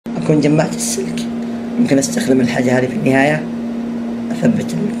أكون جمعت السلك ممكن أستخدم الحاجة هذه في النهاية،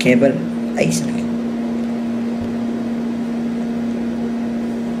 أثبت الكيبل أي سلك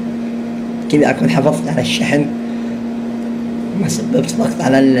كذا، أكون حافظت على الشحن ما سببت ضغط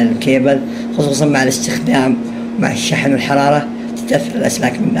على الكيبل، خصوصا مع الاستخدام مع الشحن والحرارة تتأثر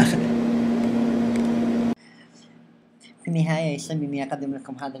الأسلاك من داخل. في النهاية يسعدني إني أقدم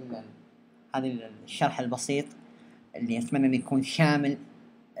لكم هذا الشرح البسيط اللي أتمنى أن يكون شامل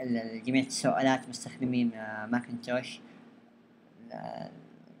لجميع تساؤلات مستخدمين ماكنتوش.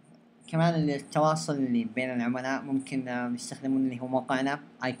 كمان التواصل اللي بين العملاء ممكن يستخدمون اللي هو موقعنا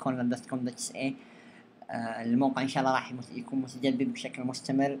icon.com.sa. الموقع إن شاء الله راح يكون متجدد بشكل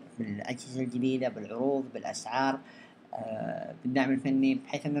مستمر بالأجهزة الجديدة، بالعروض، بالأسعار، بالدعم الفني،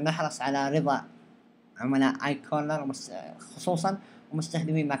 بحيث أنه نحرص على رضا عملاء ايكورنر خصوصا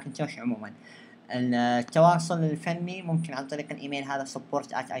ومستخدمين ماكنتوش عموما. التواصل الفني ممكن عن طريق الايميل هذا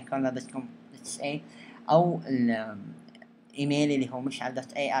support@icorner.com.sa او الايميل اللي هو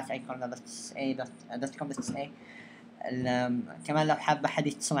مشعل.a@icorner.com.sa. كمان لو حاب احد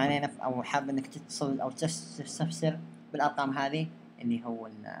يتصل علينا او حاب انك تتصل او تستفسر بالارقام هذه اللي هو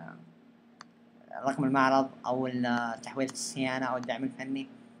رقم المعرض او تحويلة الصيانة او الدعم الفني.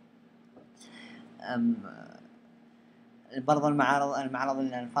 برضو المعرض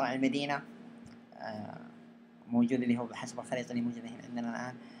الفرع المدينة موجود اللي هو بحسب الخريطة اللي موجودة هنا عندنا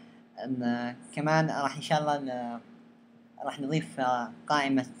الآن. كمان راح إن شاء الله راح نضيف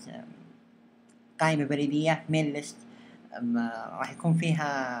قائمة بريدية ميل ليست، راح يكون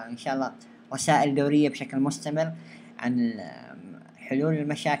فيها إن شاء الله رسائل دورية بشكل مستمر عن حلول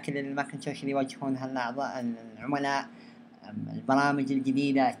المشاكل الماكنتوش اللي يواجهونها العملاء، البرامج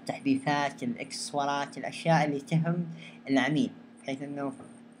الجديدة، التحديثات، الإكسسوارات، الأشياء اللي تهم العميل، بحيث أنه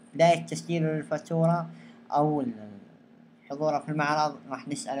بداية تسجيل الفاتورة أو حضوره في المعرض راح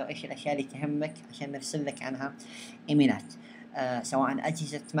نسأله إيش الأشياء اللي تهمك عشان نرسل لك عنها إيميلات، سواء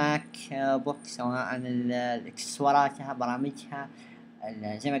أجهزة ماك بوك، سواء الإكسسواراتها، برامجها،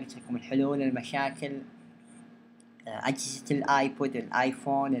 زي ما قلت لكم الحلول، المشاكل، أجهزة الآيبود،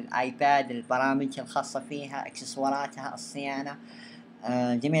 الآيفون، الآيباد، البرامج الخاصة فيها، إكسسواراتها، الصيانة،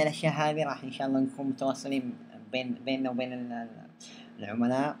 جميع الأشياء هذه راح إن شاء الله نكون متواصلين بيننا وبين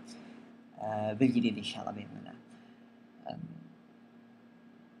العملاء بالجديد إن شاء الله بإذن الله.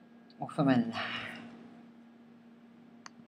 وفي أمان الله.